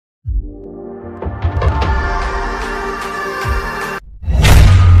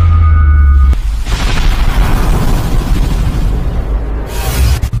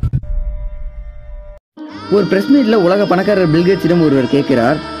ஒரு பிரஸ் மீட்ல உலக பணக்காரர் பில்கேட்ஸிடம் ஒருவர்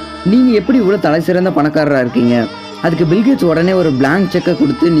கேட்கிறார், நீங்க எப்படி இவ்வளவு தலை சிறந்த பணக்காரராக இருக்கீங்க? அதுக்கு பில்கேட்ஸ் உடனே ஒரு பிளாங்க் செக்கை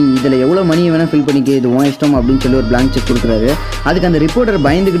கொடுத்து, நீ இதில் எவ்வளோ மணியை வேணால் ஃபில் பண்ணிக்க, இது உன் இஷ்டம் அப்படின்னு சொல்லி ஒரு பிளாங்க் செக் கொடுக்குறாரு. அதுக்கு அந்த ரிப்போர்ட்டர்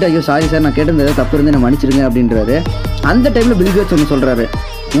பயந்துக்கிட்டு, ஐயோ சாரி சார், நான் கேட்டிருந்ததை தப்பு இருந்து நான் மன்னிச்சிருங்க அப்படின்றாரு. அந்த டைமில் பில்கேட்ஸ் ஒன்று சொல்கிறாரு,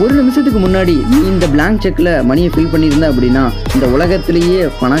 ஒரு நிமிஷத்துக்கு முன்னாடி நீ இந்த பிளாங்க் செக்கில் மணியை ஃபில் பண்ணியிருந்த அப்படின்னா இந்த உலகத்திலேயே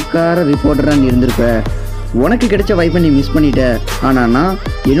பணக்கார ரிப்போர்ட்டராக நீ இருந்திருப்ப. உனக்கு கிடைச்ச வாய்ப்பை நீ மிஸ் பண்ணிட்ட. ஆனால் நான்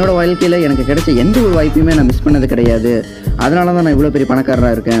என்னோடய வாழ்க்கையில் எனக்கு கிடைச்ச எந்த ஒரு வாய்ப்பையுமே நான் மிஸ் பண்ணது கிடையாது. அதனால தான் நான் இவ்வளோ பெரிய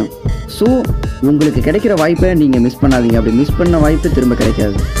பணக்காரராக இருக்கேன். ஸோ உங்களுக்கு கிடைக்கிற வாய்ப்பை நீங்கள் மிஸ் பண்ணாதீங்க. அப்படி மிஸ் பண்ண வாய்ப்பு திரும்ப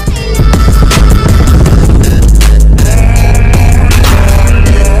கிடைக்காது.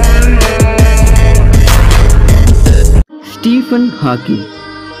 ஸ்டீஃபன் ஹாக்கிங்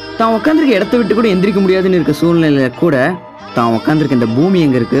தான் உட்காந்துருக்க இடத்த விட்டு கூட எந்திரிக்க முடியாதுன்னு இருக்க சூழ்நிலையில் கூட தான் உட்காந்துருக்க இந்த பூமி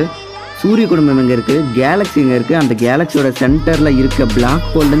எங்கே இருக்குது, சூரிய குடும்பம் எங்கே இருக்குது, கேலக்ஸி எங்கே இருக்குது, அந்த கேலக்ஸியோட சென்டரில் இருக்க பிளாக்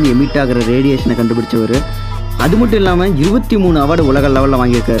ஹோல்லேருந்து எமிட் ஆகிற ரேடியேஷனை கண்டுபிடிச்சவர். அது மட்டும் இல்லாமல் 23 அவார்டு உலக லெவலில்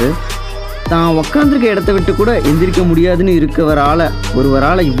வாங்கியிருக்காரு. தான் உட்காந்துருக்க இடத்த விட்டு கூட எந்திரிக்க முடியாதுன்னு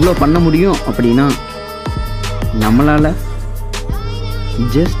ஒருவரால் இவ்வளோ பண்ண முடியும் அப்படின்னா நம்மளால்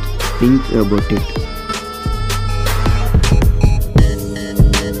just think about it.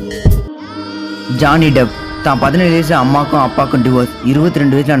 Johnny Depp தான் 17 வயசில் அம்மாக்கும் அப்பாவுக்கும் டிவோர்ஸ்,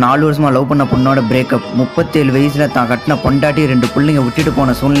 22 வயசில் 4 வருஷமாக லவ் பண்ண பொண்ணோட பிரேக்கப், 37 வயசில் தான் கட்டின பொண்டாட்டி 2 பிள்ளைங்க விட்டுட்டு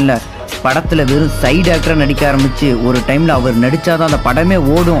போன சூழ்நிலை, படத்தில் வெறும் சைடு ஆக்டராக நடிக்க ஆரம்பித்து ஒரு டைமில் அவர் நடித்தாதான் அந்த படமே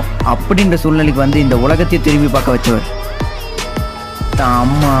ஓடும் அப்படின்ற சூழ்நிலைக்கு வந்து இந்த உலகத்தையே திரும்பி பார்க்க வச்சவர். தான்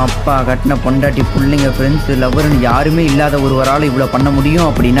அம்மா அப்பா கட்டின பொண்டாட்டி பிள்ளைங்க ஃப்ரெண்ட்ஸு லவ்வர்னு யாருமே இல்லாத ஒருவரால் இவ்வளோ பண்ண முடியும்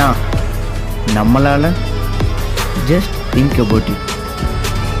அப்படின்னா நம்மளால் ஜஸ்ட் திங்க் அபவுட் இட்.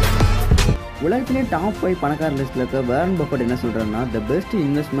 உலகத்திலே டாப் 5 பணக்கார லிஸ்ட்டில் இருக்க வாரன் பஃபெட் என்ன சொல்கிறாருன்னா, the best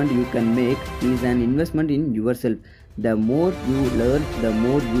investment you can make is an investment in your self. The more you learn the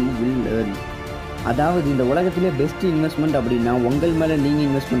more you will learn. அதாவது இந்த உலகத்திலே பெஸ்ட் இன்வெஸ்ட்மெண்ட் அப்படின்னா உங்கள் மேலே நீங்கள்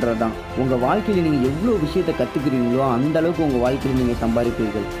இன்வெஸ்ட் பண்ணுறது தான். உங்கள் வாழ்க்கையில் நீங்கள் எவ்வளோ விஷயத்தை கற்றுக்கிறீங்களோ அந்த அளவுக்கு உங்கள் வாழ்க்கையில் நீங்கள்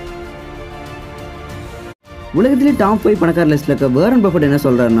சம்பாதிப்பீர்கள். உலகத்திலே டாப் 5 பணக்கார லிஸ்ட்டில் இருக்க வாரன் பஃபெட் என்ன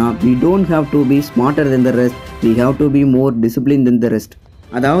சொல்கிறாருன்னா, we don't have to be smarter than the rest, we have to be more disciplined than the rest.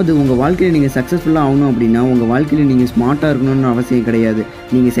 அதாவது உங்கள் வாழ்க்கையில் நீங்கள் சக்ஸஸ்ஃபுல்லாக ஆகணும் அப்படின்னா உங்கள் வாழ்க்கையில் நீங்கள் ஸ்மார்ட்டாக இருக்கணும்னு அவசியம் கிடையாது.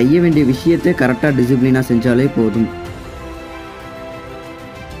 நீங்கள் செய்ய வேண்டிய விஷயத்தை கரெக்டாக டிசிப்ளினாக செஞ்சாலே போதும்.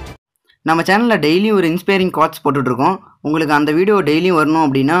 நம்ம சேனலில் டெய்லியும் ஒரு இன்ஸ்பைரிங் குவாட்ஸ் போட்டுட்ருக்கோம். உங்களுக்கு அந்த வீடியோ டெய்லியும் வரணும்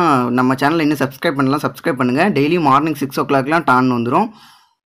அப்படின்னா நம்ம சேனலில் இன்னும் சப்ஸ்கிரைப் பண்ணுங்கள். டெய்லியும் மார்னிங் 6 o'clockலாம் டான் வந்துடும்.